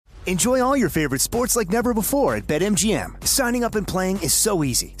Enjoy all your favorite sports like never before at BetMGM. Signing up and playing is so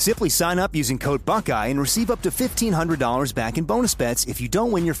easy. Simply sign up using code Buckeye and receive up to $1,500 back in bonus bets if you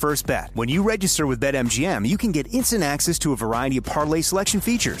don't win your first bet. When you register with BetMGM, you can get instant access to a variety of parlay selection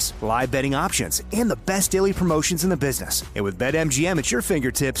features, live betting options, and the best daily promotions in the business. And with BetMGM at your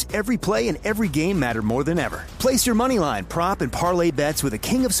fingertips, every play and every game matter more than ever. Place your moneyline, prop, and parlay bets with the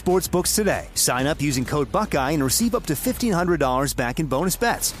king of sportsbooks today. Sign up using code Buckeye and receive up to $1,500 back in bonus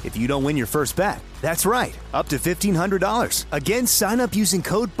bets if you don't win your first bet. That's right, up to $1,500. Again, sign up using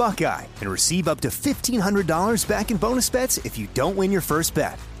code Buckeye and receive up to $1,500 back in bonus bets if you don't win your first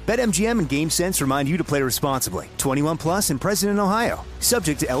bet. BetMGM and GameSense remind you to play responsibly. 21 plus and present in Ohio.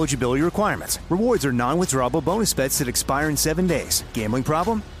 Subject to eligibility requirements. Rewards are non-withdrawable bonus bets that expire in 7 days. Gambling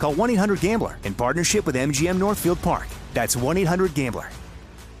problem? Call 1-800-GAMBLER in partnership with MGM Northfield Park. That's 1-800-GAMBLER.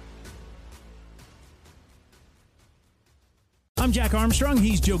 I'm Jack Armstrong.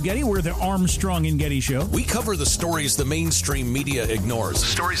 He's Joe Getty. We're the Armstrong and Getty Show. We cover the stories the mainstream media ignores. The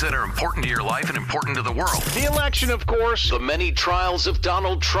stories that are important to your life and important to the world. The election, of course. The many trials of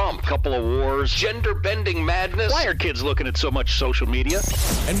Donald Trump. Couple of wars. Gender-bending madness. Why are kids looking at so much social media?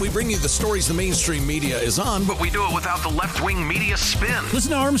 And we bring you the stories the mainstream media is on. But we do it without the left-wing media spin.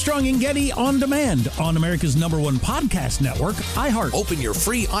 Listen to Armstrong and Getty on demand on America's #1 podcast network, iHeart. Open your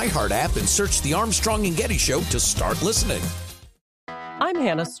free iHeart app and search the Armstrong and Getty Show to start listening. I'm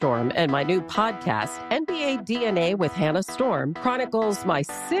Hannah Storm, and my new podcast, NBA DNA with Hannah Storm, chronicles my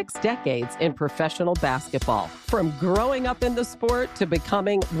 6 decades in professional basketball. From growing up in the sport to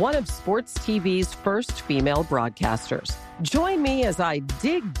becoming one of sports TV's first female broadcasters. Join me as I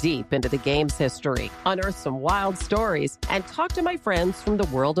dig deep into the game's history, unearth some wild stories, and talk to my friends from the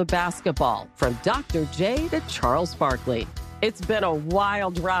world of basketball, from Dr. J to Charles Barkley. It's been a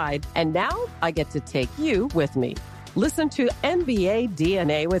wild ride, and now I get to take you with me. Listen to NBA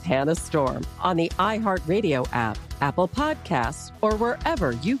DNA with Hannah Storm on the iHeartRadio app, Apple Podcasts, or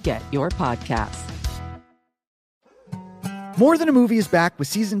wherever you get your podcasts. More Than a Movie is back with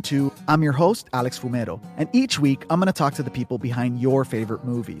Season 2. I'm your host, Alex Fumero, and each week I'm going to talk to the people behind your favorite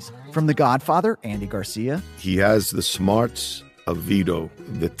movies. From The Godfather, Andy Garcia. He has the smarts of Vito,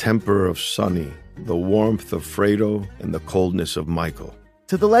 the temper of Sonny, the warmth of Fredo, and the coldness of Michael.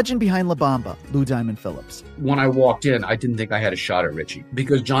 To the legend behind La Bamba, Lou Diamond Phillips. When I walked in, I didn't think I had a shot at Richie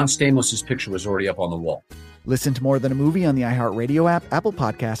because John Stamos' picture was already up on the wall. Listen to More Than a Movie on the iHeartRadio app, Apple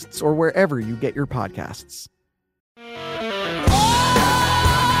Podcasts, or wherever you get your podcasts.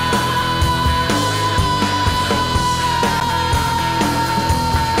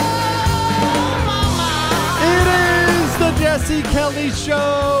 Jesse Kelly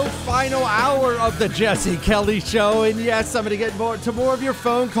Show, final hour of the Jesse Kelly Show. And yes, I'm going to get more of your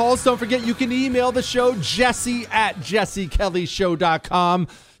phone calls. Don't forget, you can email the show, jesse@jessekellyshow.com.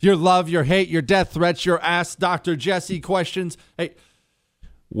 Your love, your hate, your death threats, your Ask Dr. Jesse questions. Hey,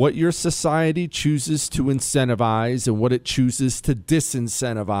 what your society chooses to incentivize and what it chooses to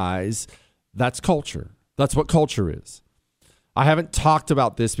disincentivize, that's culture. That's what culture is. I haven't talked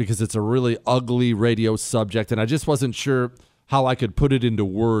about this because it's a really ugly radio subject, and I just wasn't sure how I could put it into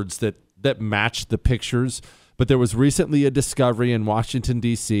words that matched the pictures. But there was recently a discovery in Washington,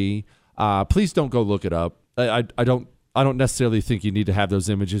 D.C. Please don't go look it up. I don't necessarily think you need to have those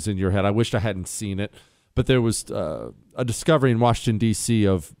images in your head. I wished I hadn't seen it. But there was a discovery in Washington, D.C.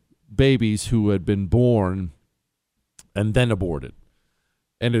 of babies who had been born and then aborted.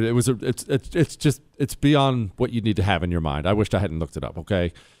 And it's beyond what you need to have in your mind. I wished I hadn't looked it up,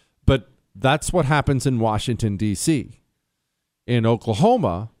 okay? But that's what happens in Washington, D.C. In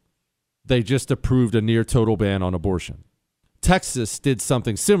Oklahoma, they just approved a near total ban on abortion. Texas did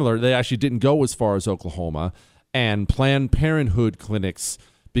something similar. They actually didn't go as far as Oklahoma, and Planned Parenthood clinics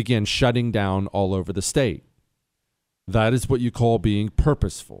began shutting down all over the state. That is what you call being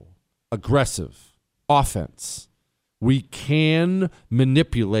purposeful, aggressive, offense. We can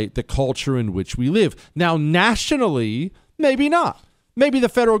manipulate the culture in which we live. Now, nationally, maybe not. Maybe the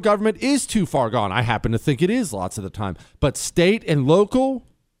federal government is too far gone. I happen to think it is lots of the time. But state and local,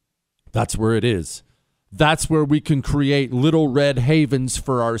 that's where it is. That's where we can create little red havens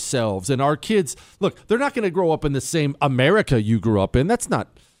for ourselves. And our kids, look, they're not going to grow up in the same America you grew up in. That's not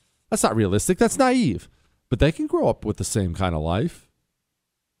realistic. That's naive. But they can grow up with the same kind of life.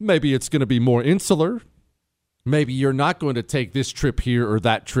 Maybe it's going to be more insular. Maybe you're not going to take this trip here or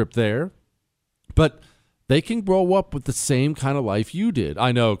that trip there, but they can grow up with the same kind of life you did.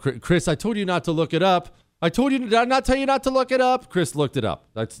 I know, Chris, I told you not to look it up. Did I not tell you not to look it up? Chris looked it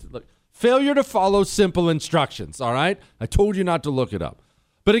up. Failure to follow simple instructions, all right? I told you not to look it up.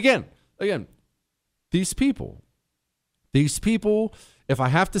 But again, these people, if I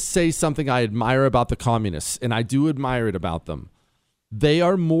have to say something I admire about the communists, and I do admire it about them, they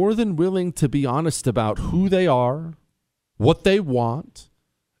are more than willing to be honest about who they are, what they want,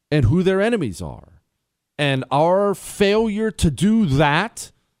 and who their enemies are. And our failure to do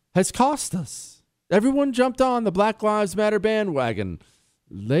that has cost us. Everyone jumped on the Black Lives Matter bandwagon.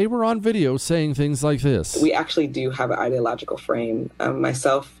 They were on video saying things like this. We actually do have an ideological frame.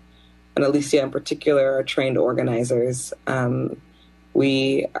 Myself and Alicia in particular are trained organizers.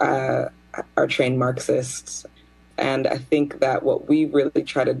 We are trained Marxists. And I think that what we really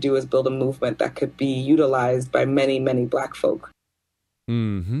try to do is build a movement that could be utilized by many, many Black folk.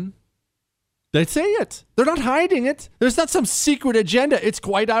 Mm-hmm. They say it. They're not hiding it. There's not some secret agenda. It's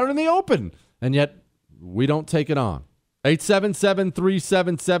quite out in the open. And yet, we don't take it on.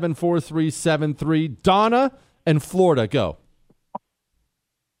 877-377-4373. Donna and Florida, go.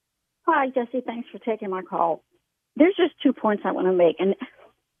 Hi, Jesse. Thanks for taking my call. There's just 2 points I want to make, and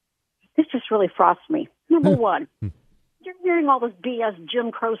this just really frosts me. Number one, you're hearing all this BS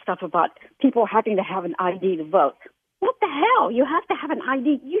Jim Crow stuff about people having to have an ID to vote. What the hell? You have to have an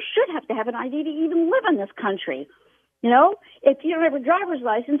ID. You should have to have an ID to even live in this country. You know, if you don't have a driver's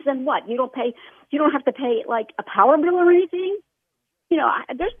license, then what? You don't have to pay like a power bill or anything. You know,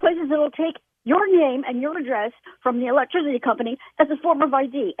 there's places that'll take your name and your address from the electricity company as a form of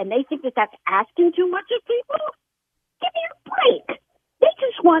ID, and they think that that's asking too much of people. Give me a break. They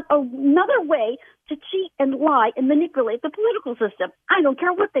just want another way to cheat and lie and manipulate the political system. I don't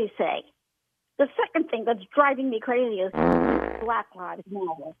care what they say. The second thing that's driving me crazy is Black Lives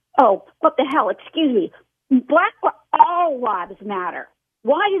Matter. Oh, what the hell? Excuse me. All lives matter.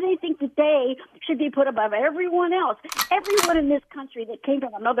 Why do they think that they should be put above everyone else? Everyone in this country that came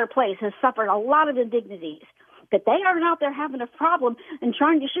from another place has suffered a lot of indignities. That they aren't out there having a problem and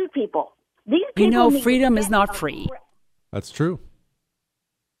trying to shoot people. These people freedom is not free. That's true.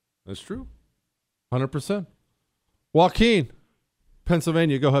 That's true. 100%. Joaquin,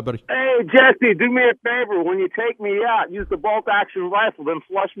 Pennsylvania. Go ahead, buddy. Hey, Jesse, do me a favor. When you take me out, use the bolt-action rifle, then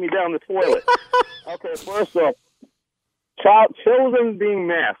flush me down the toilet. Okay, first off, children being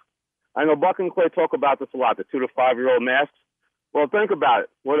masked. I know Buck and Clay talk about this a lot, the 2 to 5-year-old masks. Well, think about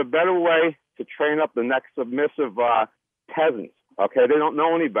it. What a better way to train up the next submissive peasants. Okay, they don't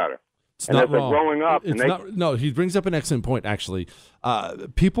know any better. It's and not as they're wrong. growing up, No, he brings up an excellent point, actually.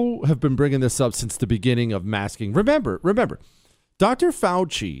 People have been bringing this up since the beginning of masking. Remember, Dr.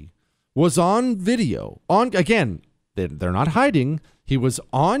 Fauci was on video. Again, they're not hiding. He was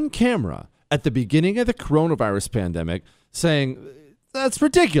on camera at the beginning of the coronavirus pandemic saying, that's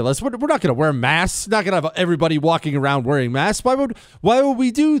ridiculous. We're not going to wear masks. Not going to have everybody walking around wearing masks. Why would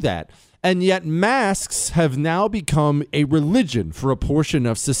we do that? And yet masks have now become a religion for a portion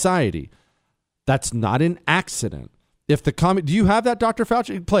of society. That's not an accident. If the do you have that, Dr.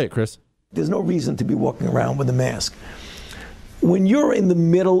 Fauci? Play it, Chris. There's no reason to be walking around with a mask. When you're in the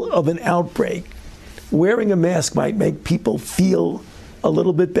middle of an outbreak, wearing a mask might make people feel a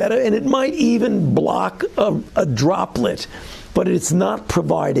little bit better, and it might even block a droplet, but it's not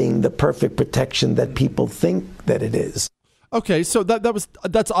providing the perfect protection that people think that it is. Okay, so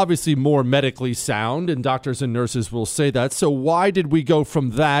that's obviously more medically sound, and doctors and nurses will say that. So why did we go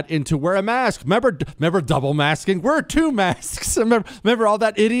from that into wear a mask? Remember double masking? Wear 2 masks. Remember all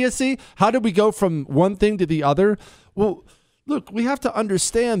that idiocy? How did we go from one thing to the other? Well, look, we have to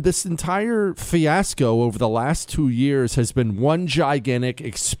understand this entire fiasco over the last 2 years has been one gigantic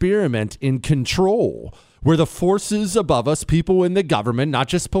experiment in control, where the forces above us, people in the government, not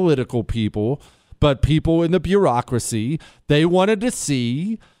just political people, but people in the bureaucracy, they wanted to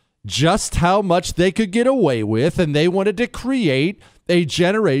see just how much they could get away with, and they wanted to create a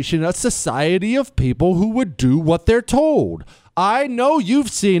generation, a society of people who would do what they're told. I know you've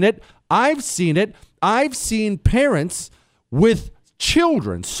seen it. I've seen it. I've seen parents with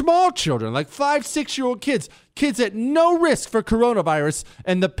children, small children, like 5-6-year-old kids at no risk for coronavirus,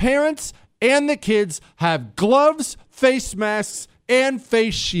 and the parents and the kids have gloves, face masks, and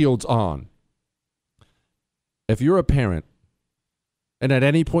face shields on. If you're a parent and at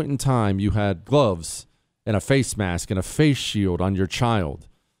any point in time you had gloves and a face mask and a face shield on your child,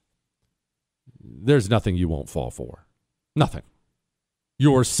 there's nothing you won't fall for. Nothing.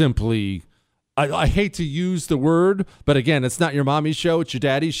 You're simply, I hate to use the word, but again, it's not your mommy's show, it's your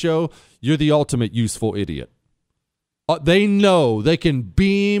daddy's show. You're the ultimate useful idiot. They know they can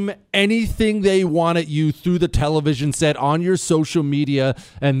beam anything they want at you through the television set on your social media,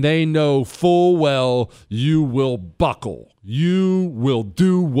 and they know full well you will buckle. You will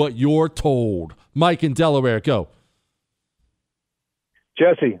do what you're told. Mike in Delaware, go.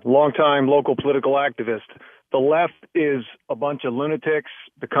 Jesse, longtime local political activist. the left is a bunch of lunatics.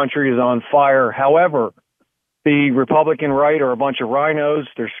 The country is on fire. However, the Republican right are a bunch of rhinos.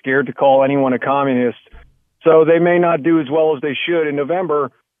 They're scared to call anyone a communist. So they may not do as well as they should in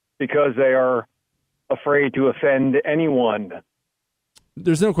November because they are afraid to offend anyone.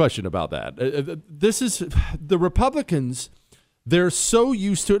 There's no question about that. This is the Republicans. They're so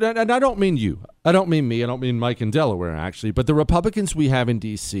used to it. And I don't mean you. I don't mean me. I don't mean Mike in Delaware, actually. But the Republicans we have in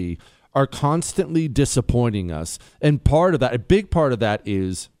D.C. are constantly disappointing us. And part of that, a big part of that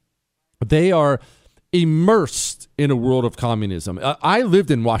is they are immersed in a world of communism. I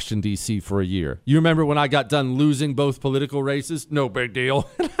lived in Washington, D.C. for a year. You remember when I got done losing both political races? No big deal.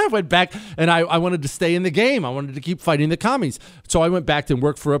 I went back and I wanted to stay in the game. I wanted to keep fighting the commies. So I went back and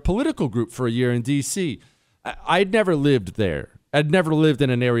worked for a political group for a year in D.C. I'd never lived there. I'd never lived in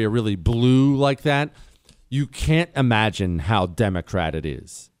an area really blue like that. You can't imagine how Democrat it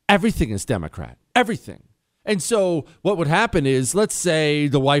is. Everything is Democrat. Everything. And so what would happen is, let's say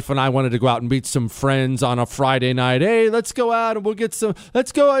the wife and I wanted to go out and meet some friends on a Friday night. Hey, let's go out and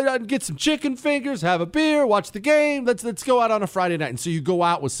let's go out and get some chicken fingers, have a beer, watch the game. Let's go out on a Friday night. And so you go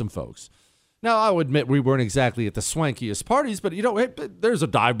out with some folks. Now, I'll admit we weren't exactly at the swankiest parties, but hey, there's a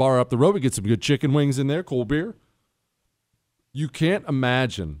dive bar up the road. We get some good chicken wings in there, cold beer. You can't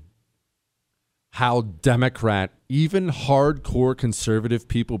imagine how Democrat, even hardcore conservative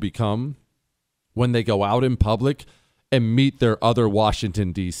people become when they go out in public and meet their other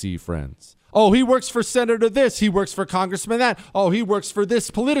Washington, D.C. friends. Oh, he works for Senator this. He works for Congressman that. Oh, he works for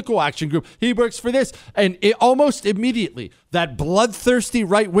this political action group. He works for this. And almost immediately, that bloodthirsty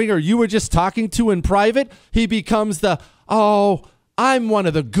right-winger you were just talking to in private, he becomes I'm one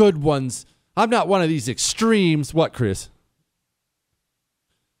of the good ones. I'm not one of these extremes. What, Chris?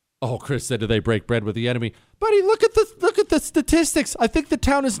 Oh, Chris said, do they break bread with the enemy? Buddy, look at the statistics. I think the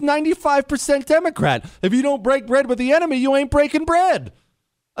town is 95% Democrat. If you don't break bread with the enemy, you ain't breaking bread.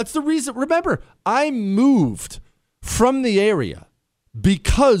 That's the reason. Remember, I moved from the area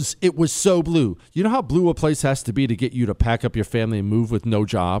because it was so blue. You know how blue a place has to be to get you to pack up your family and move with no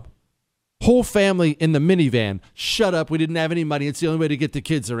job? Whole family in the minivan. Shut up. We didn't have any money. It's the only way to get the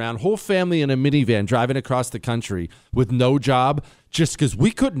kids around. Whole family in a minivan driving across the country with no job just because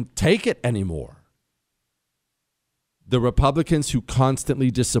we couldn't take it anymore. The Republicans who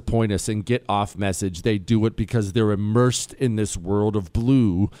constantly disappoint us and get off message, they do it because they're immersed in this world of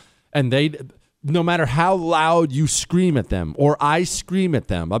blue. And no matter how loud you scream at them or I scream at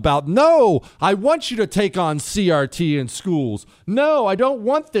them about, no, I want you to take on CRT in schools. No, I don't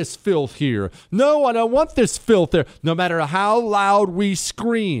want this filth here. No, I don't want this filth there. No matter how loud we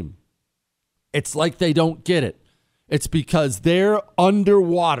scream, it's like they don't get it. It's because they're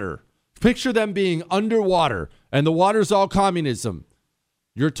underwater. Picture them being underwater and the water's all communism.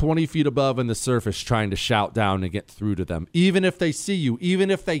 You're 20 feet above in the surface trying to shout down and get through to them. Even if they see you,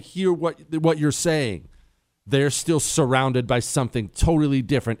 even if they hear what you're saying, they're still surrounded by something totally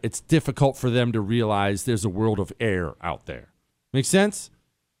different. It's difficult for them to realize there's a world of air out there. Make sense?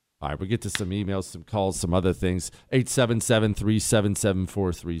 All right, we'll get to some emails, some calls, some other things.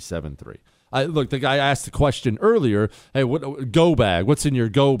 877-377-4373. Look, the guy asked the question earlier, hey, go bag? What's in your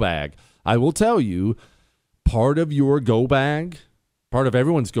go bag? I will tell you, part of your go bag, part of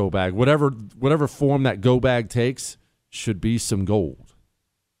everyone's go bag, whatever form that go bag takes, should be some gold.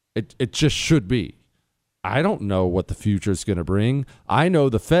 It just should be. I don't know what the future is going to bring. I know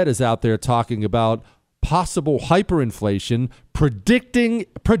the Fed is out there talking about possible hyperinflation, predicting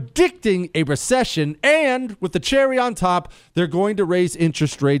a recession, and with the cherry on top, they're going to raise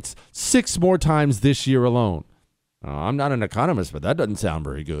interest rates 6 more times this year alone. I'm not an economist, but that doesn't sound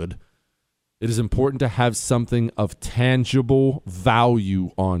very good. It is important to have something of tangible value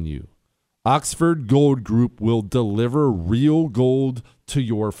on you. Oxford Gold Group will deliver real gold to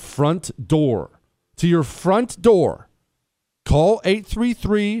your front door. To your front door. Call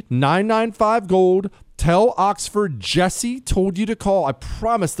 833-995-GOLD. Tell Oxford Jesse told you to call. I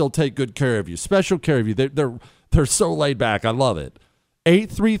promise they'll take good care of you. Special care of you. They're so laid back. I love it.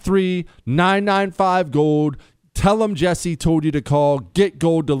 833-995-GOLD. Tell them Jesse told you to call. Get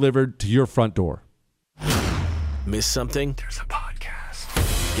gold delivered to your front door. Miss something? There's a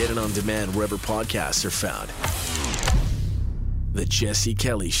podcast. Get it on demand wherever podcasts are found. The Jesse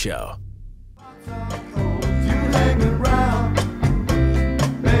Kelly Show.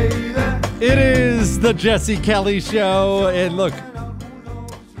 It is the Jesse Kelly Show. And look,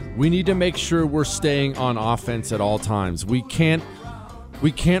 we need to make sure we're staying on offense at all times. We can't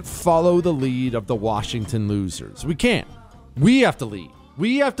follow the lead of the Washington losers. We can't. We have to lead.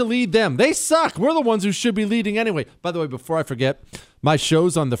 We have to lead them. They suck. We're the ones who should be leading anyway. By the way, before I forget, My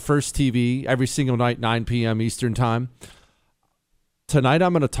show's on the First TV every single night, 9 p.m. Eastern Time. Tonight,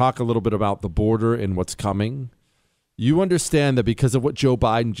 I'm going to talk a little bit about the border and what's coming. You understand that because of what Joe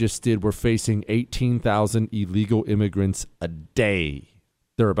Biden just did, we're facing 18,000 illegal immigrants a day.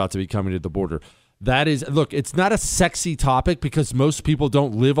 They're about to be coming to the border. That is, look, it's not a sexy topic because most people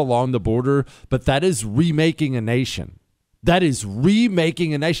don't live along the border, but that is remaking a nation. That is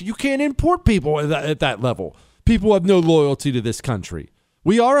remaking a nation. You can't import people at that level. People have no loyalty to this country.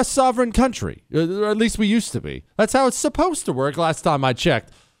 We are a sovereign country, or at least we used to be. That's how it's supposed to work last time I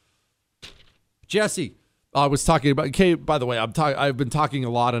checked. Jesse, I was talking about, okay, by the way, I've been talking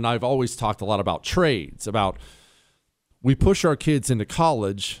a lot, and I've always talked a lot about trades, about we push our kids into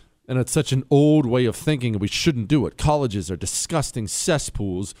college, and it's such an old way of thinking, and we shouldn't do it. Colleges are disgusting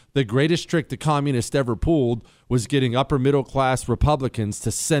cesspools. The greatest trick the communists ever pulled was getting upper middle class Republicans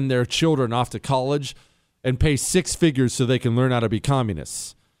to send their children off to college and pay six figures so they can learn how to be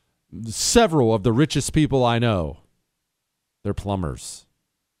communists. Several of the richest people I know, they're plumbers,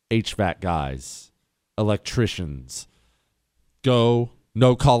 HVAC guys, electricians. Go,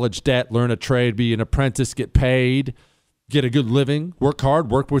 no college debt, learn a trade, be an apprentice, get paid, get a good living, work hard,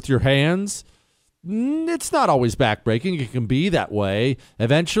 work with your hands. It's not always backbreaking. It can be that way.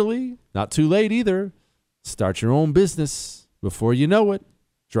 Eventually, not too late either, start your own business before you know it.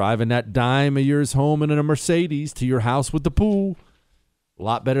 Driving that dime of yours home in a Mercedes to your house with the pool. A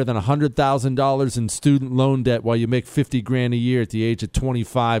lot better than $100,000 in student loan debt while you make $50,000 a year at the age of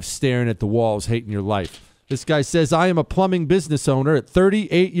 25, staring at the walls, hating your life. This guy says, I am a plumbing business owner at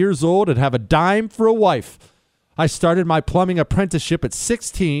 38 years old and have a dime for a wife. I started my plumbing apprenticeship at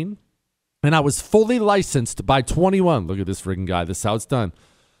 16, and I was fully licensed by 21. Look at this friggin' guy. This is how it's done.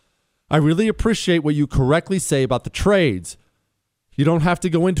 I really appreciate what you correctly say about the trades. You don't have to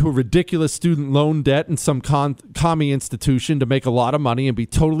go into a ridiculous student loan debt in some commie institution to make a lot of money and be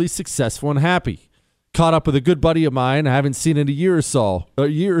totally successful and happy. Caught up with a good buddy of mine I haven't seen in a year or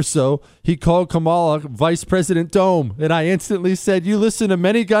so. He called Kamala Vice President Dome, and I instantly said, you listen to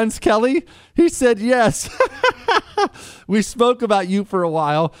Many Guns, Kelly? He said, yes. We spoke about you for a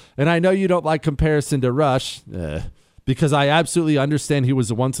while, and I know you don't like comparison to Rush, because I absolutely understand he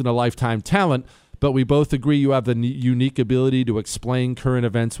was a once-in-a-lifetime talent, but we both agree you have the unique ability to explain current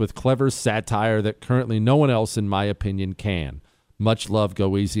events with clever satire that currently no one else, in my opinion, can. Much love.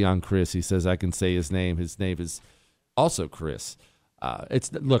 Go easy on Chris. He says I can say his name. His name is also Chris.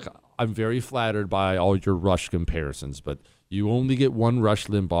 Look, I'm very flattered by all your Rush comparisons, but you only get one Rush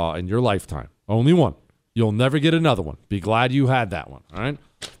Limbaugh in your lifetime. Only one. You'll never get another one. Be glad you had that one. All right?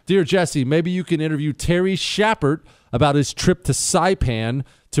 Dear Jesse, maybe you can interview Terry Shepard about his trip to Saipan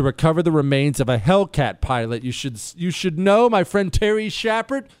to recover the remains of a Hellcat pilot. You should know my friend Terry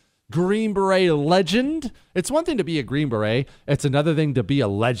Shepard, Green Beret legend. It's one thing to be a Green Beret. It's another thing to be a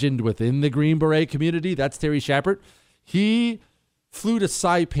legend within the Green Beret community. That's Terry Shepard. He flew to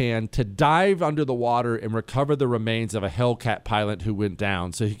Saipan to dive under the water and recover the remains of a Hellcat pilot who went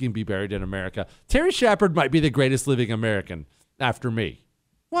down so he can be buried in America. Terry Shepard might be the greatest living American after me.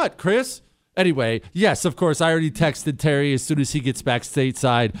 What, Chris? Anyway, yes, of course, I already texted Terry as soon as he gets back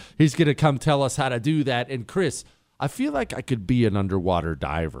stateside. He's going to come tell us how to do that. And Chris, I feel like I could be an underwater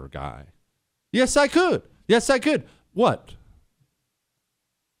diver guy. Yes, I could. Yes, I could. What?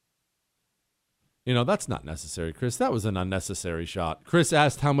 You know, that's not necessary, Chris. That was an unnecessary shot. Chris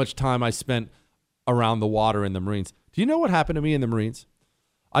asked how much time I spent around the water in the Marines. Do you know what happened to me in the Marines?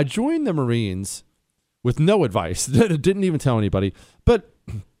 I joined the Marines with no advice. Didn't even tell anybody. But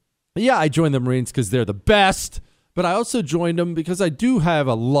yeah, I joined the Marines because they're the best, but I also joined them because I do have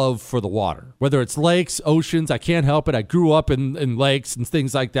a love for the water. Whether it's lakes, oceans, I can't help it. I grew up in lakes and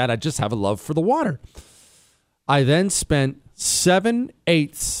things like that. I just have a love for the water. I then spent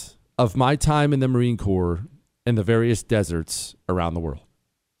 7/8 of my time in the Marine Corps in the various deserts around the world.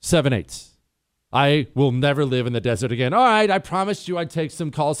 7/8. I will never live in the desert again. All right, I promised you I'd take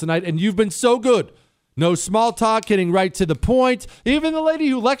some calls tonight, and you've been so good. No small talk, getting right to the point. Even the lady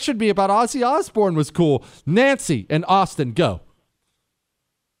who lectured me about Ozzy Osbourne was cool. Nancy and Austin, go.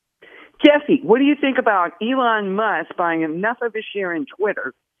 Jesse, what do you think about Elon Musk buying enough of a share in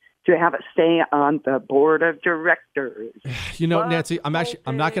Twitter to have it stay on the board of directors? You know, Nancy, I'm not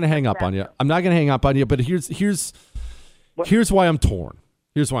going to hang up on you. I'm not going to hang up on you, but here's why I'm torn.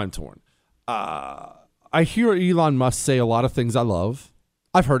 Here's why I'm torn. I hear Elon Musk say a lot of things I love.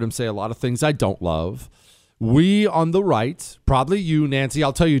 I've heard him say a lot of things I don't love. We on the right, probably you, Nancy,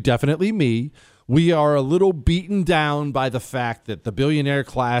 I'll tell you, definitely me, we are a little beaten down by the fact that the billionaire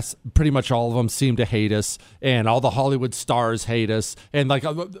class, pretty much all of them seem to hate us, and all the Hollywood stars hate us. And like,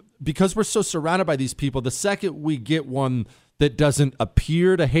 because we're so surrounded by these people, the second we get one that doesn't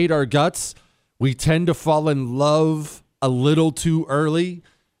appear to hate our guts, we tend to fall in love a little too early,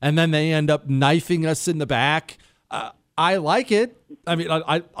 and then they end up knifing us in the back. I like it. I mean,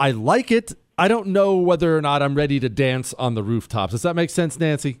 I like it. I don't know whether or not I'm ready to dance on the rooftops. Does that make sense,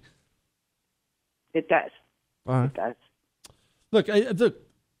 Nancy? It does. It does. Look,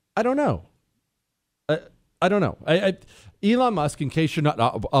 I don't know. I don't know. Elon Musk, in case you're not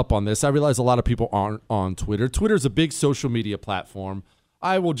up on this, I realize a lot of people aren't on Twitter. Twitter's a big social media platform.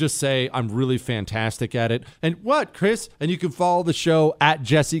 I will just say I'm really fantastic at it. And what, Chris? And you can follow the show at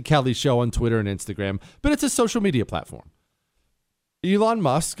Jesse Kelly Show on Twitter and Instagram. But it's a social media platform. Elon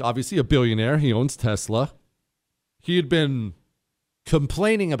Musk, obviously a billionaire. He owns Tesla. He had been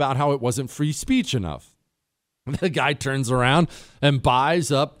complaining about how it wasn't free speech enough. The guy turns around and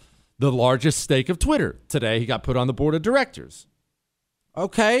buys up the largest stake of Twitter. Today, he got put on the board of directors.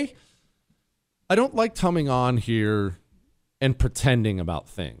 Okay. I don't like coming on here and pretending about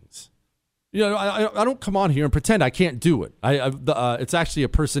things. You know, I don't come on here and pretend. I can't do it. It's actually a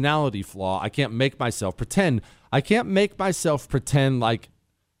personality flaw. I can't make myself pretend. I can't make myself pretend like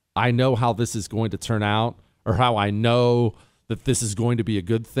I know how this is going to turn out or how I know that this is going to be a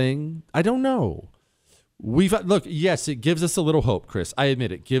good thing. I don't know. Look, yes, it gives us a little hope, Chris. I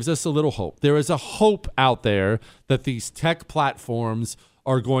admit it gives us a little hope. There is a hope out there that these tech platforms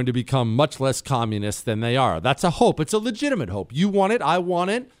are going to become much less communist than they are. That's a hope. It's a legitimate hope. You want it. I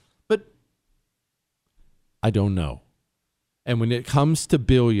want it. But I don't know. And when it comes to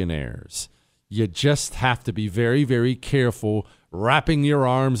billionaires, you just have to be very, very careful wrapping your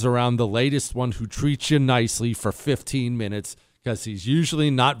arms around the latest one who treats you nicely for 15 minutes because he's usually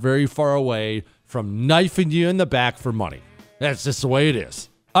not very far away from knifing you in the back for money. That's just the way it is.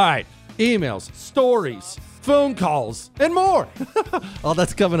 All right, emails, stories, phone calls, and more. All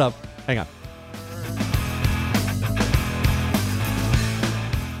that's coming up. Hang on.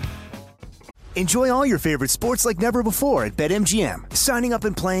 Enjoy all your favorite sports like never before at BetMGM. Signing up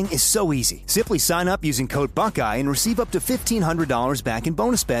and playing is so easy. Simply sign up using code Buckeye and receive up to $1,500 back in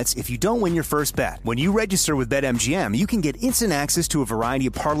bonus bets if you don't win your first bet. When you register with BetMGM, you can get instant access to a variety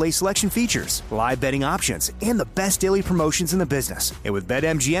of parlay selection features, live betting options, and the best daily promotions in the business. And with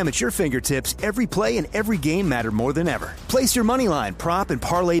BetMGM at your fingertips, every play and every game matter more than ever. Place your moneyline, prop, and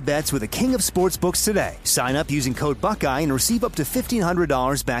parlay bets with the king of sportsbooks today. Sign up using code Buckeye and receive up to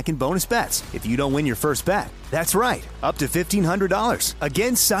 $1,500 back in bonus bets if you don't win your first bet. That's right, up to $1,500.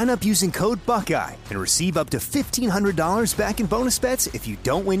 Again, sign up using code Buckeye and receive up to $1,500 back in bonus bets if you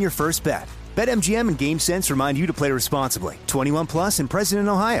don't win your first bet. BetMGM and GameSense remind you to play responsibly. 21 plus and present in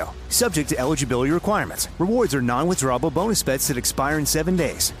Ohio. Subject to eligibility requirements. Rewards are non-withdrawable bonus bets that expire in 7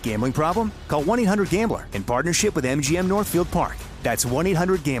 days. Gambling problem? Call 1-800-GAMBLER in partnership with MGM Northfield Park. That's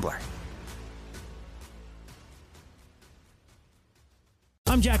 1-800-GAMBLER.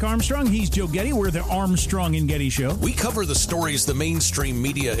 I'm Jack Armstrong. He's Joe Getty. We're the Armstrong and Getty Show. We cover the stories the mainstream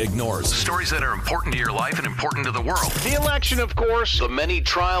media ignores. Stories that are important to your life and important to the world. The election, of course. The many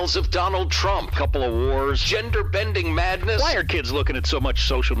trials of Donald Trump. Couple of wars. Gender-bending madness. Why are kids looking at so much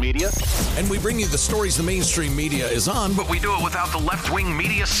social media? And we bring you the stories the mainstream media is on, but we do it without the left-wing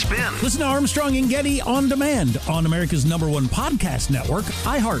media spin. Listen to Armstrong and Getty on demand on America's #1 podcast network,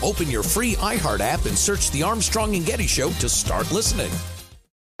 iHeart. Open your free iHeart app and search the Armstrong and Getty Show to start listening.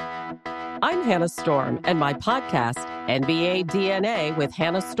 I'm Hannah Storm, and my podcast, NBA DNA with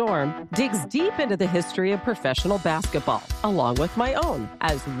Hannah Storm, digs deep into the history of professional basketball, along with my own,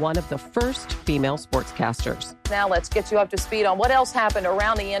 as one of the first female sportscasters. Now let's get you up to speed on what else happened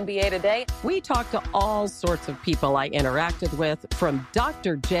around the NBA today. We talked to all sorts of people I interacted with, from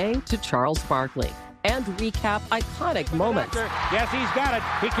Dr. J to Charles Barkley, and recap iconic moments. Yes, he's got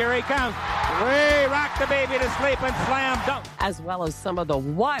it. Here he comes. Way rock the baby to sleep and slam dunk. As well as some of the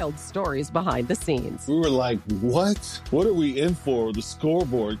wild stories behind the scenes. We were like, what? What are we in for? The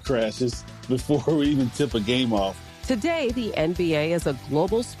scoreboard crashes before we even tip a game off. Today, the NBA is a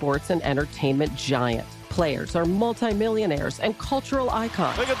global sports and entertainment giant. Players are multimillionaires and cultural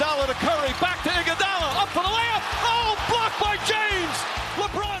icons. Iguodala to Curry, back to Iguodala, up for the layup. Oh, blocked by James.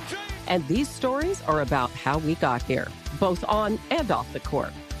 LeBron James. And these stories are about how we got here, both on and off the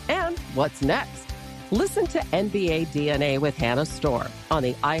court. And what's next? Listen to NBA DNA with Hannah Storm on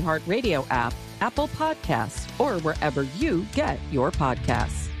the iHeartRadio app, Apple Podcasts, or wherever you get your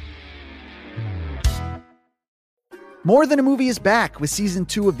podcasts. More Than a Movie is back with season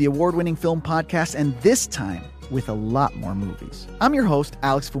 2 of the award-winning film podcast, and this time with a lot more movies. I'm your host,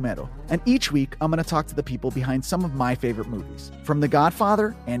 Alex Fumero, and each week I'm going to talk to the people behind some of my favorite movies. From The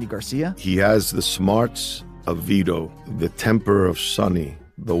Godfather, Andy Garcia. He has the smarts of Vito, the temper of Sonny,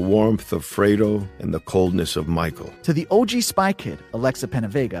 the warmth of Fredo and the coldness of Michael. To the OG Spy Kid, Alexa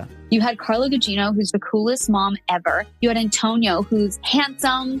Penavega. You had Carla Gugino, who's the coolest mom ever. You had Antonio, who's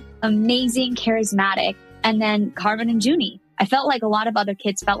handsome, amazing, charismatic. And then Carmen and Junie. I felt like a lot of other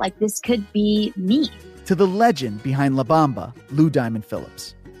kids felt like this could be me. To the legend behind La Bamba, Lou Diamond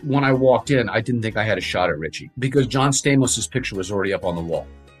Phillips. When I walked in, I didn't think I had a shot at Richie because John Stamos' picture was already up on the wall.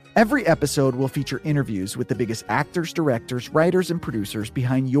 Every episode will feature interviews with the biggest actors, directors, writers, and producers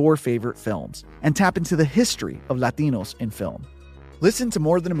behind your favorite films and tap into the history of Latinos in film. Listen to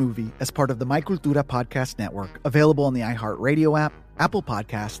More Than a Movie as part of the My Cultura Podcast Network, available on the iHeartRadio app, Apple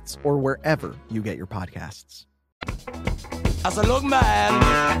Podcasts, or wherever you get your podcasts. As I look man.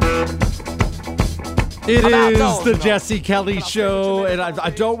 It is the Jesse Kelly Show, and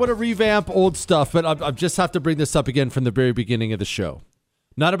I don't want to revamp old stuff, but I just have to bring this up again from the very beginning of the show.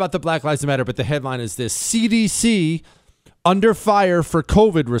 Not about the Black Lives Matter, but the headline is this: CDC under fire for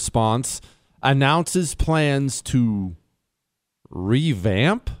COVID response, announces plans to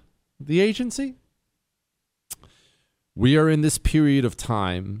revamp the agency. We are in this period of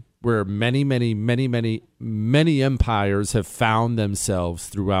time where many empires have found themselves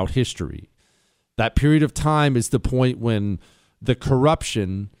throughout history. That period of time is the point when the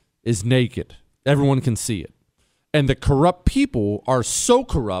corruption is naked. Everyone can see it. And the corrupt people are so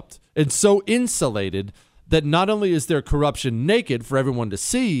corrupt and so insulated that not only is their corruption naked for everyone to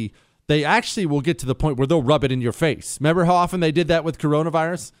see, they actually will get to the point where they'll rub it in your face. Remember how often they did that with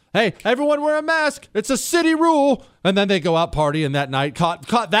coronavirus? Hey, everyone wear a mask. It's a city rule. And then they go out partying that night,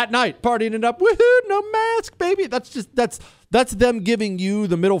 caught that night, partying it up. Woohoo, no mask, baby. That's them giving you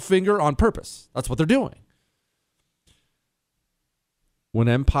the middle finger on purpose. That's what they're doing. When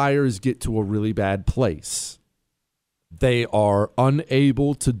empires get to a really bad place, they are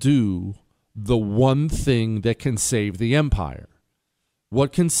unable to do the one thing that can save the empire.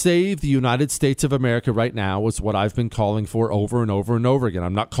 What can save the United States of America right now is what I've been calling for over and over and over again.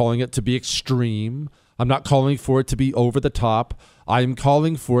 I'm not calling it to be extreme. I'm not calling for it to be over the top. I'm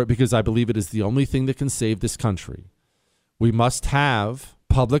calling for it because I believe it is the only thing that can save this country. We must have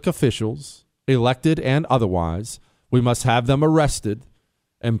public officials, elected and otherwise. We must have them arrested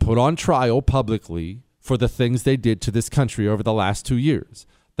and put on trial publicly for the things they did to this country over the last 2 years.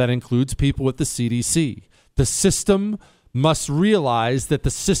 That includes people at the CDC. The system must realize that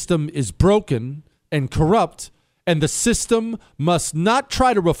the system is broken and corrupt, and the system must not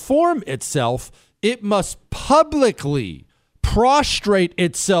try to reform itself. It must publicly prostrate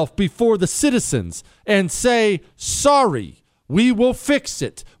itself before the citizens and say, sorry, we will fix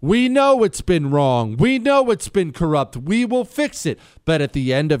it. We know it's been wrong. We know it's been corrupt. We will fix it. But at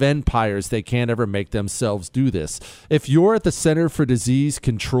the end of empires, they can't ever make themselves do this. If you're at the Center for Disease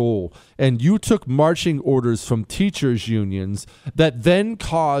Control and you took marching orders from teachers' unions that then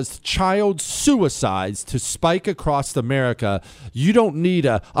caused child suicides to spike across America, you don't need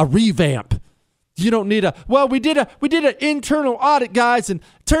a revamp. You don't need we did an internal audit, guys, and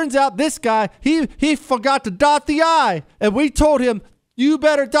turns out this guy, he forgot to dot the I, and we told him, you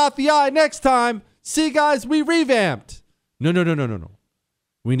better dot the I next time. See, guys, we revamped. No.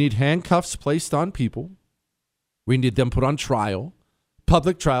 We need handcuffs placed on people. We need them put on trial,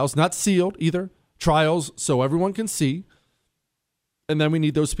 public trials, not sealed either, trials so everyone can see, and then we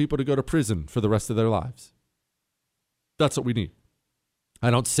need those people to go to prison for the rest of their lives. That's what we need. I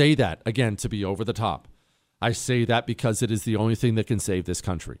don't say that, again, to be over the top. I say that because it is the only thing that can save this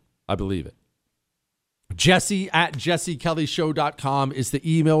country. I believe it. Jesse at jessekellyshow.com is the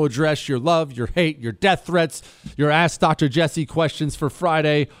email address. Your love, your hate, your death threats, your Ask Dr. Jesse questions for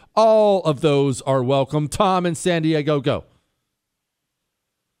Friday. All of those are welcome. Tom in San Diego, go.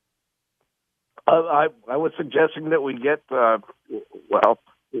 I was suggesting that we get,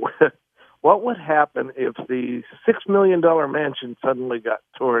 what would happen if the $6 million mansion suddenly got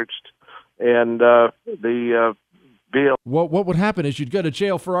torched and the bill? What would happen is you'd go to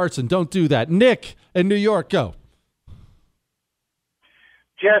jail for arson. Don't do that. Nick in New York, go.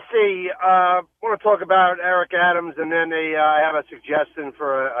 Jesse, I want to talk about Eric Adams, and then I have a suggestion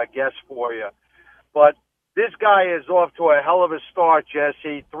for a guest for you. But this guy is off to a hell of a start,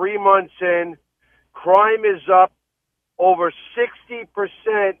 Jesse. 3 months in, crime is up over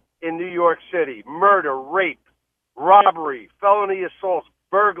 60% in New York City. Murder, rape, robbery, felony assaults,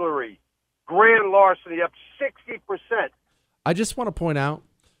 burglary, grand larceny up 60%. I just want to point out,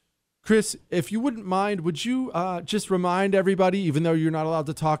 Chris, if you wouldn't mind, would you just remind everybody, even though you're not allowed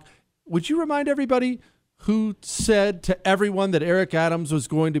to talk, would you remind everybody who said to everyone that Eric Adams was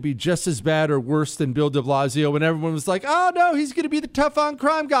going to be just as bad or worse than Bill de Blasio, and everyone was like, oh, no, he's going to be the tough on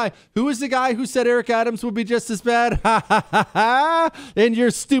crime guy. Who was the guy who said Eric Adams would be just as bad? Ha, ha, ha, ha. In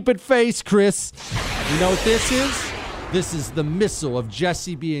your stupid face, Chris. You know what this is? This is the missile of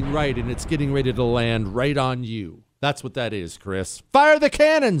Jesse being right, and it's getting ready to land right on you. That's what that is, Chris. Fire the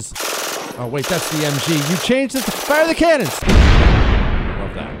cannons. Oh, wait, that's the MG. You changed it. Fire the cannons. I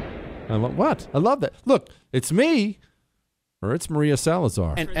love that. What? I love that. Look, it's me, or it's Maria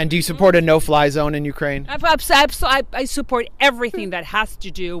Salazar. And do you support a no-fly zone in Ukraine? I support everything that has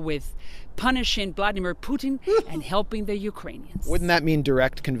to do with punishing Vladimir Putin and helping the Ukrainians. Wouldn't that mean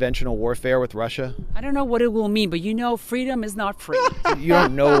direct conventional warfare with Russia? I don't know what it will mean, but freedom is not free. You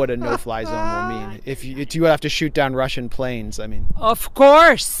don't know what a no-fly zone will mean. If you have to shoot down Russian planes, I mean. Of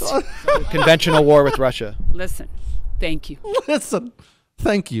course. Conventional war with Russia. Listen, thank you. Listen.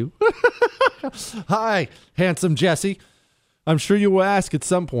 Thank you. Hi, handsome Jesse. I'm sure you will ask at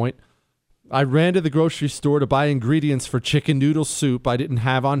some point. I ran to the grocery store to buy ingredients for chicken noodle soup I didn't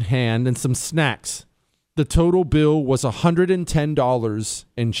have on hand and some snacks. The total bill was $110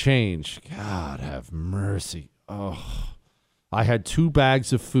 and change. God have mercy. Oh, I had 2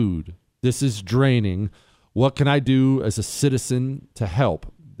 bags of food. This is draining. What can I do as a citizen to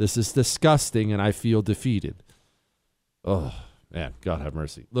help? This is disgusting and I feel defeated. Oh. Man, God have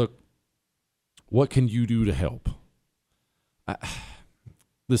mercy. Look, what can you do to help?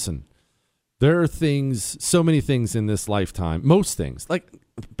 Listen, there are things, so many things in this lifetime, most things, like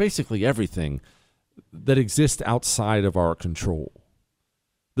basically everything that exist outside of our control.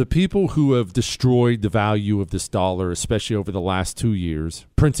 The people who have destroyed the value of this dollar, especially over the last 2 years,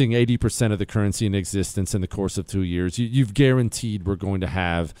 printing 80% of the currency in existence in the course of 2 years, you've guaranteed we're going to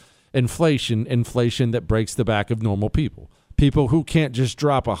have inflation that breaks the back of normal people. People who can't just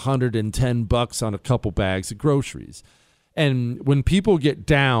drop $110 on a couple bags of groceries. And when people get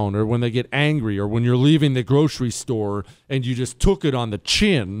down or when they get angry or when you're leaving the grocery store and you just took it on the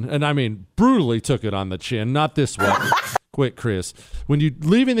chin, and I mean brutally took it on the chin, not this one. Quick, Chris. When you're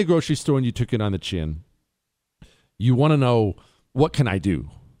leaving the grocery store and you took it on the chin, you want to know, what can I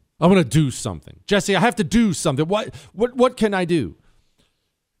do? I want to do something. Jesse, I have to do something. What can I do?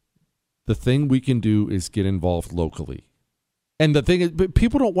 The thing we can do is get involved locally. And the thing is, but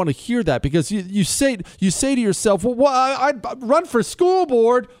people don't want to hear that because you say to yourself, well, I'd run for school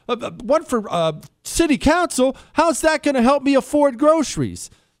board, run for city council. How's that going to help me afford groceries?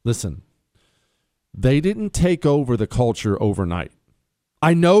 Listen, they didn't take over the culture overnight.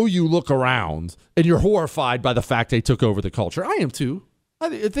 I know you look around and you're horrified by the fact they took over the culture. I am too.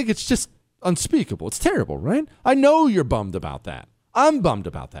 I think it's just unspeakable. It's terrible, right? I know you're bummed about that. I'm bummed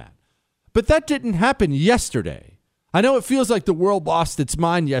about that. But that didn't happen yesterday. I know it feels like the world lost its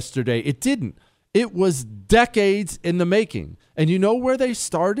mind yesterday. It didn't. It was decades in the making. And you know where they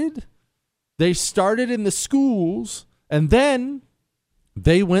started? They started in the schools, and then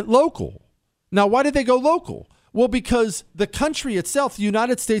they went local. Now, why did they go local? Well, because the country itself, the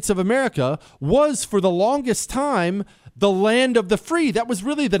United States of America, was for the longest time the land of the free. That was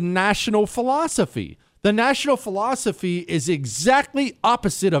really the national philosophy. The national philosophy is exactly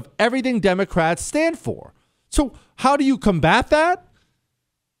opposite of everything Democrats stand for. So how do you combat that?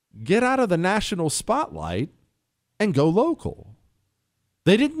 Get out of the national spotlight and go local.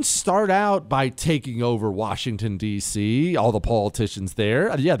 They didn't start out by taking over Washington, D.C., all the politicians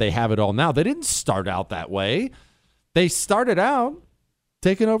there. Yeah, they have it all now. They didn't start out that way. They started out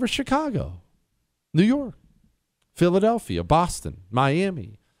taking over Chicago, New York, Philadelphia, Boston,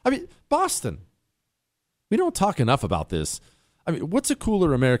 Miami. I mean, Boston. We don't talk enough about this. I mean, what's a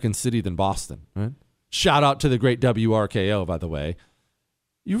cooler American city than Boston, right? Shout out to the great WRKO, by the way.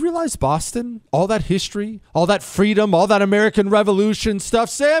 You realize Boston, all that history, all that freedom, all that American Revolution stuff,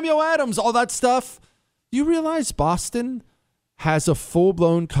 Samuel Adams, all that stuff. You realize Boston has a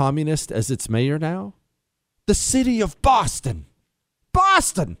full-blown communist as its mayor now? The city of Boston.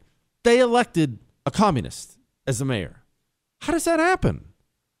 Boston! They elected a communist as the mayor. How does that happen?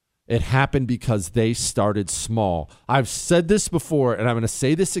 It happened because they started small. I've said this before, and I'm going to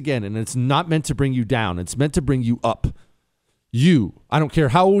say this again, and it's not meant to bring you down. It's meant to bring you up. You, I don't care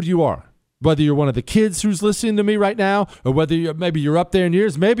how old you are, whether you're one of the kids who's listening to me right now, or whether maybe you're up there in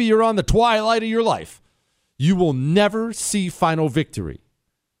years, maybe you're on the twilight of your life. You will never see final victory.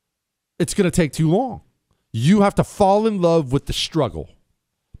 It's going to take too long. You have to fall in love with the struggle.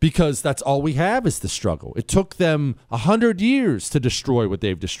 Because that's all we have is the struggle. It took them 100 years to destroy what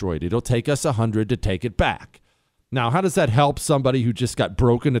they've destroyed. It'll take us 100 to take it back. Now, how does that help somebody who just got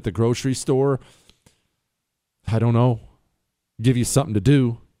broken at the grocery store? I don't know. Give you something to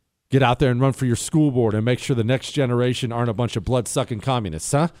do. Get out there and run for your school board and make sure the next generation aren't a bunch of blood-sucking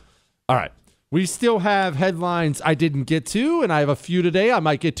communists, huh? All right. We still have headlines I didn't get to, and I have a few today. I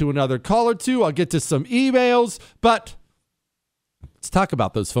might get to another call or two. I'll get to some emails, but let's talk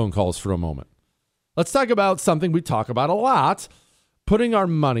about those phone calls for a moment. Let's talk about something we talk about a lot, putting our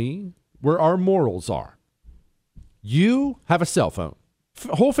money where our morals are. You have a cell phone.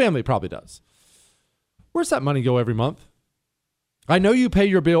 Whole family probably does. Where's that money go every month? I know you pay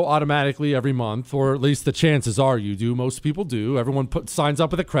your bill automatically every month, or at least the chances are you do. Most people do. Everyone signs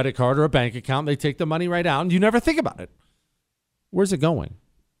up with a credit card or a bank account. They take the money right out, and you never think about it. Where's it going?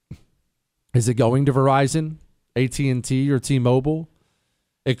 Is it going to Verizon, AT&T, or T-Mobile?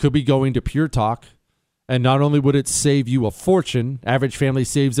 It could be going to Pure Talk. And not only would it save you a fortune, average family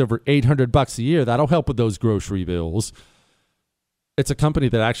saves over $800 a year. That'll help with those grocery bills. It's a company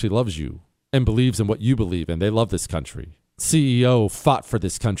that actually loves you and believes in what you believe in. They love this country. CEO fought for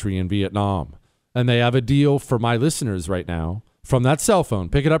this country in Vietnam. And they have a deal for my listeners right now from that cell phone.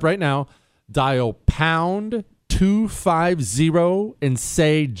 Pick it up right now. Dial pound 250 and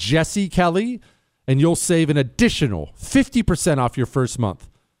say Jesse Kelly, and you'll save an additional 50% off your first month.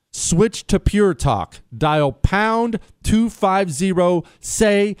 Switch to Pure Talk. Dial pound 250,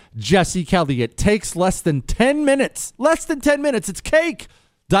 say Jesse Kelly. It takes less than 10 minutes. Less than 10 minutes. It's cake.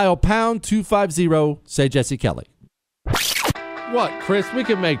 Dial pound 250, say Jesse Kelly. What, Chris? We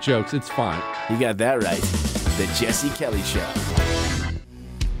can make jokes. It's fine. You got that right. The Jesse Kelly Show.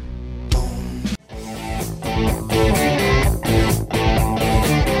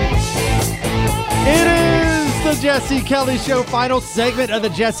 It is the Jesse Kelly Show, final segment of the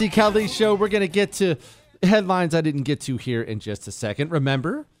Jesse Kelly Show. We're going to get to headlines I didn't get to here in just a second.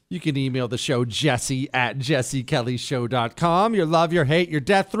 Remember, you can email the show, jesse@jessekellyshow.com. Your love, your hate, your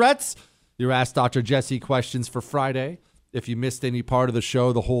death threats, your Ask Dr. Jesse questions for Friday. If you missed any part of the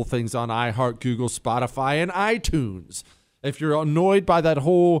show, the whole thing's on iHeart, Google, Spotify, and iTunes. If you're annoyed by that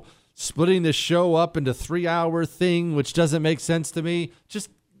whole splitting the show up into 3-hour thing, which doesn't make sense to me, just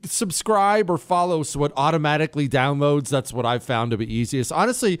subscribe or follow so it automatically downloads. That's what I've found to be easiest.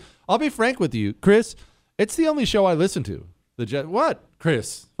 Honestly, I'll be frank with you, Chris. It's the only show I listen to. What,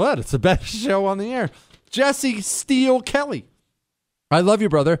 Chris? What? It's the best show on the air. Jesse Steele Kelly. I love you,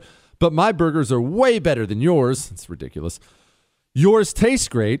 brother, but my burgers are way better than yours. It's ridiculous. Yours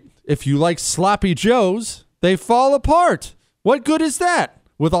taste great. If you like sloppy joes, they fall apart. What good is that?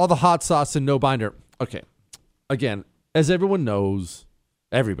 With all the hot sauce and no binder. Okay. Again, as everyone knows,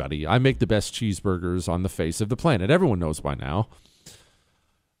 everybody, I make the best cheeseburgers on the face of the planet. Everyone knows by now.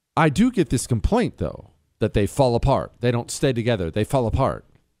 I do get this complaint, though, that they fall apart. They don't stay together. They fall apart.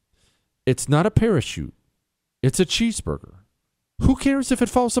 It's not a parachute. It's a cheeseburger. Who cares if it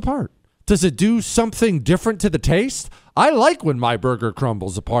falls apart? Does it do something different to the taste? I like when my burger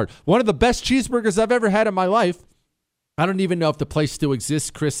crumbles apart. One of the best cheeseburgers I've ever had in my life. I don't even know if the place still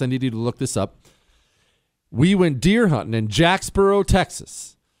exists. Chris, I need you to look this up. We went deer hunting in Jacksboro,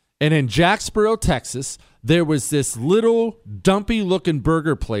 Texas. And in Jacksboro, Texas, there was this little dumpy-looking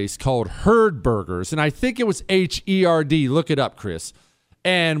burger place called Herd Burgers. And I think it was H-E-R-D. Look it up, Chris.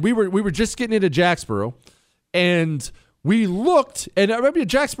 And we were just getting into Jacksboro. And we looked, and I remember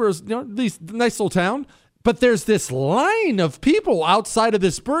Jacksboro's, this nice little town, but there's this line of people outside of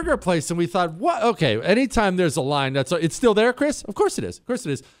this burger place, and we thought, what? Okay, anytime there's a line, it's still there, Chris? Of course it is. Of course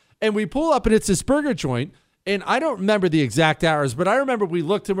it is. And we pull up, and it's this burger joint, and I don't remember the exact hours, but I remember we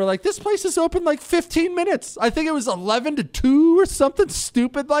looked, and we're like, this place is open like 15 minutes. I think it was 11 to 2 or something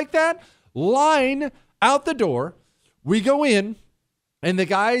stupid like that. Line out the door. We go in, and the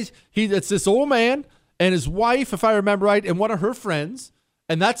guy, it's this old man, and his wife, if I remember right, and one of her friends,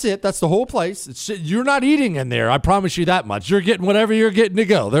 and that's it. That's the whole place. You're not eating in there. I promise you that much. You're getting whatever you're getting to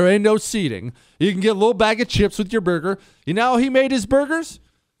go. There ain't no seating. You can get a little bag of chips with your burger. You know how he made his burgers?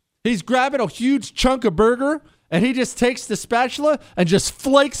 He's grabbing a huge chunk of burger, and he just takes the spatula and just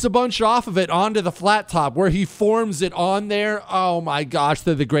flakes a bunch off of it onto the flat top where he forms it on there. Oh, my gosh.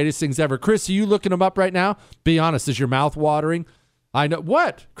 They're the greatest things ever. Chris, are you looking them up right now? Be honest. Is your mouth watering? I know.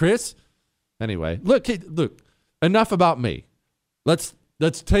 What, Chris? Anyway, look, enough about me. Let's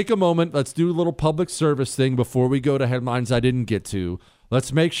take a moment. Let's do a little public service thing before we go to headlines I didn't get to.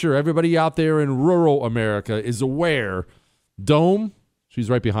 Let's make sure everybody out there in rural America is aware. Dome, she's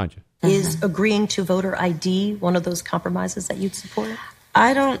right behind you. Is agreeing to voter ID one of those compromises that you'd support?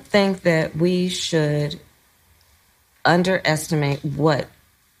 I don't think that we should underestimate what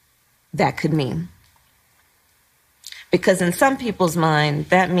that could mean. Because in some people's mind,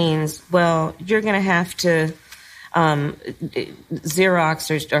 that means, well, you're going to have to Xerox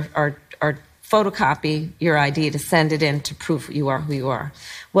or photocopy your ID to send it in to prove you are who you are.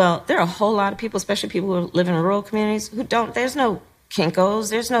 Well, there are a whole lot of people, especially people who live in rural communities, who don't. There's no Kinko's,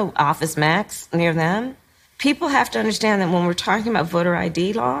 there's no Office Max near them. People have to understand that when we're talking about voter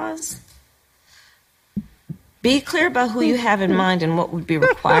ID laws, be clear about who you have in mind and what would be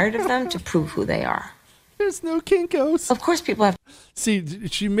required of them to prove who they are. There's no Kinko's. Of course, people have. See,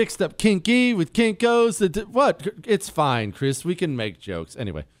 she mixed up kinky with Kinko's. What? It's fine, Chris. We can make jokes.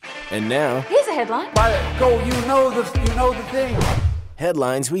 Anyway. And now, here's a headline. you know the thing.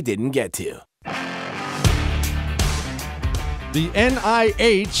 Headlines we didn't get to. The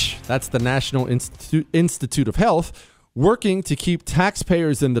NIH, that's the National Institute of Health, working to keep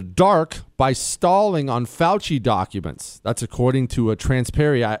taxpayers in the dark by stalling on Fauci documents. That's according to a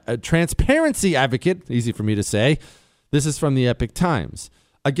transparency advocate, easy for me to say. This is from the Epoch Times.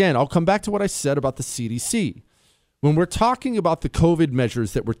 Again, I'll come back to what I said about the CDC. When we're talking about the COVID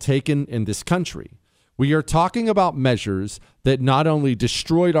measures that were taken in this country, we are talking about measures that not only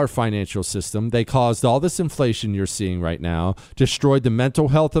destroyed our financial system, they caused all this inflation you're seeing right now, destroyed the mental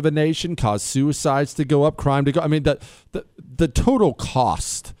health of a nation, caused suicides to go up, crime to go. I mean, the total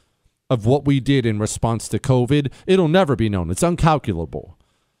cost of what we did in response to COVID, it'll never be known. It's incalculable.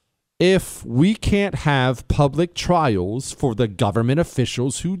 If we can't have public trials for the government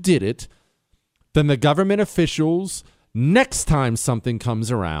officials who did it, then the government officials, next time something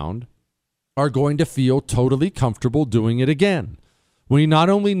comes around, are going to feel totally comfortable doing it again. We not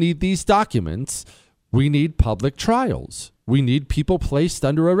only need these documents, we need public trials. We need people placed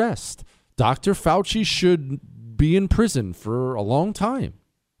under arrest. Dr. Fauci should be in prison for a long time.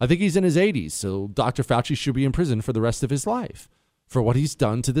 I think he's in his 80s, so Dr. Fauci should be in prison for the rest of his life for what he's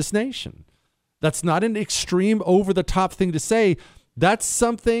done to this nation. That's not an extreme, over-the-top thing to say. That's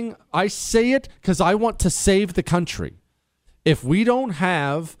something, I say it because I want to save the country. If we don't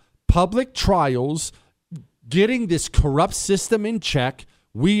have public trials getting this corrupt system in check,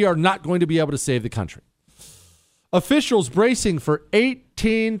 we are not going to be able to save the country. Officials bracing for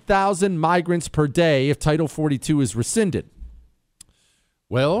 18,000 migrants per day if Title 42 is rescinded.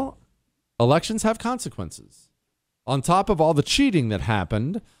 Well, elections have consequences. On top of all the cheating that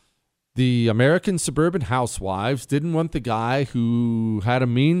happened, the American suburban housewives didn't want the guy who had a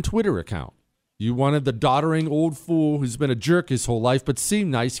mean Twitter account. You wanted the doddering old fool who's been a jerk his whole life but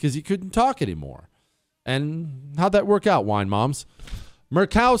seemed nice because he couldn't talk anymore. And how'd that work out, wine moms?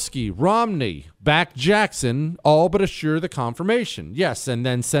 Murkowski, Romney, back Jackson, all but assure the confirmation. Yes, and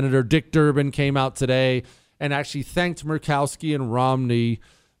then Senator Dick Durbin came out today and actually thanked Murkowski and Romney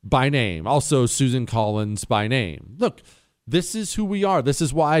by name. Also Susan Collins by name. Look, this is who we are. This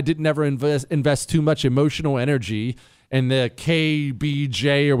is why I didn't ever invest too much emotional energy in the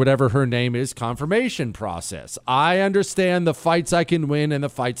KBJ or whatever her name is confirmation process. I understand the fights I can win and the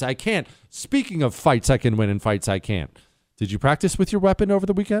fights I can't. Speaking of fights I can win and fights I can't, did you practice with your weapon over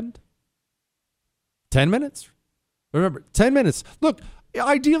the weekend? 10 minutes? Remember, 10 minutes. Look,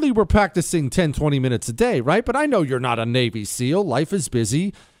 ideally we're practicing 10, 20 minutes a day, right? But I know you're not a Navy SEAL. Life is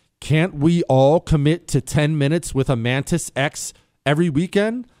busy. Can't we all commit to 10 minutes with a Mantis X every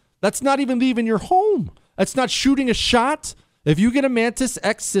weekend? That's not even leaving your home. That's not shooting a shot. If you get a Mantis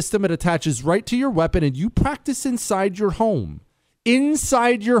X system, it attaches right to your weapon and you practice inside your home.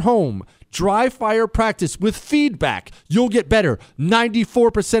 Inside your home. Dry fire practice with feedback. You'll get better.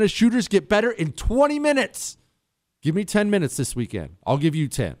 94% of shooters get better in 20 minutes. Give me 10 minutes this weekend. I'll give you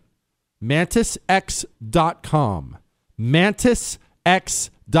 10. MantisX.com.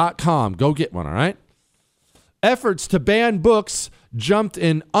 MantisX.com. Go get one, all right? Efforts to ban books jumped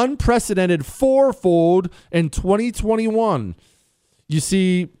an unprecedented fourfold in 2021. You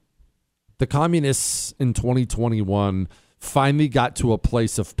see, the communists in 2021 finally got to a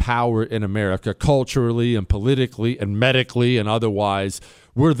place of power in America, culturally and politically and medically and otherwise,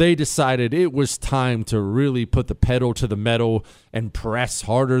 where they decided it was time to really put the pedal to the metal and press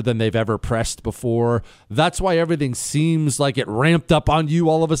harder than they've ever pressed before. That's why everything seems like it ramped up on you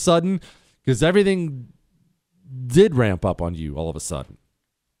all of a sudden, because everything did ramp up on you all of a sudden.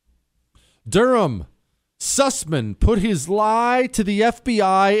 Durham, Sussman put his lie to the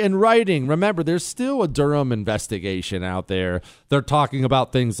FBI in writing. Remember, there's still a Durham investigation out there. They're talking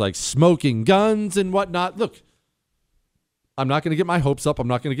about things like smoking guns and whatnot. Look, I'm not going to get my hopes up. I'm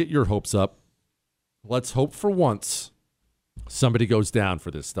not going to get your hopes up. Let's hope for once somebody goes down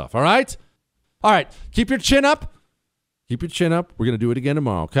for this stuff, all right? All right, keep your chin up. Keep your chin up. We're going to do it again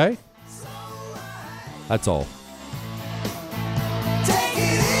tomorrow, okay? That's all.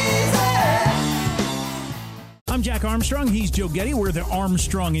 I'm I'm Jack Armstrong. He's Joe Getty. We're the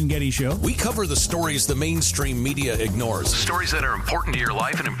Armstrong and Getty Show. We cover the stories the mainstream media ignores. Stories that are important to your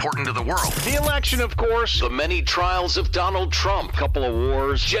life and important to the world. The election, of course. The many trials of Donald Trump. Couple of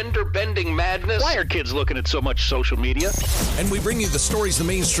wars. Gender-bending madness. Why are kids looking at so much social media? And we bring you the stories the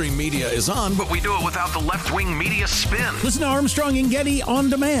mainstream media is on, but we do it without the left-wing media spin. Listen to Armstrong and Getty on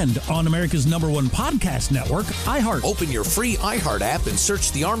demand on America's #1 podcast network, iHeart. Open your free iHeart app and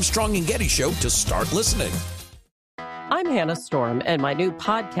search The Armstrong and Getty Show to start listening. I'm Hannah Storm, and my new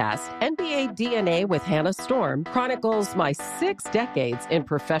podcast, NBA DNA with Hannah Storm, chronicles my 6 decades in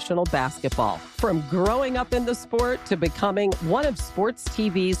professional basketball. From growing up in the sport to becoming one of sports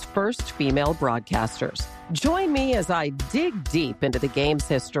TV's first female broadcasters. Join me as I dig deep into the game's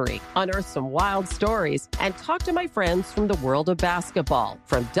history, unearth some wild stories, and talk to my friends from the world of basketball,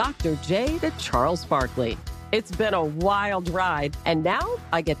 from Dr. J to Charles Barkley. It's been a wild ride, and now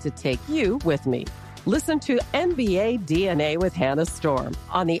I get to take you with me. Listen to NBA DNA with Hannah Storm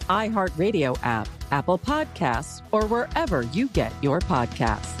on the iHeartRadio app, Apple Podcasts, or wherever you get your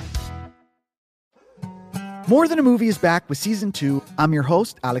podcasts. More Than a Movie is back with Season 2. I'm your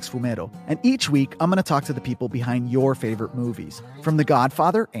host, Alex Fumero, and each week I'm going to talk to the people behind your favorite movies. From The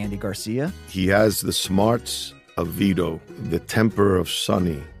Godfather, Andy Garcia. He has the smarts of Vito, the temper of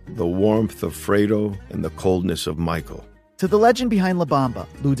Sonny, the warmth of Fredo, and the coldness of Michael. To the legend behind La Bamba,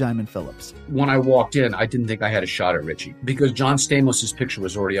 Lou Diamond Phillips. When I walked in, I didn't think I had a shot at Richie because John Stamos' picture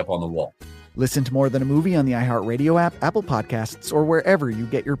was already up on the wall. Listen to More Than a Movie on the iHeartRadio app, Apple Podcasts, or wherever you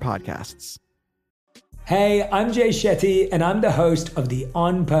get your podcasts. Hey, I'm Jay Shetty, and I'm the host of the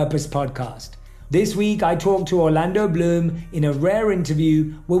On Purpose podcast. This week, I talked to Orlando Bloom in a rare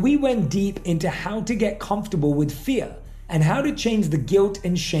interview where we went deep into how to get comfortable with fear and how to change the guilt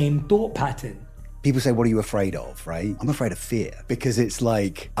and shame thought pattern. People say, what are you afraid of, right? I'm afraid of fear because it's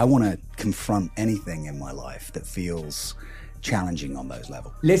like I want to confront anything in my life that feels challenging on those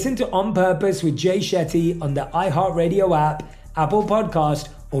levels. Listen to On Purpose with Jay Shetty on the iHeartRadio app, Apple Podcast,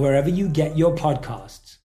 or wherever you get your podcasts.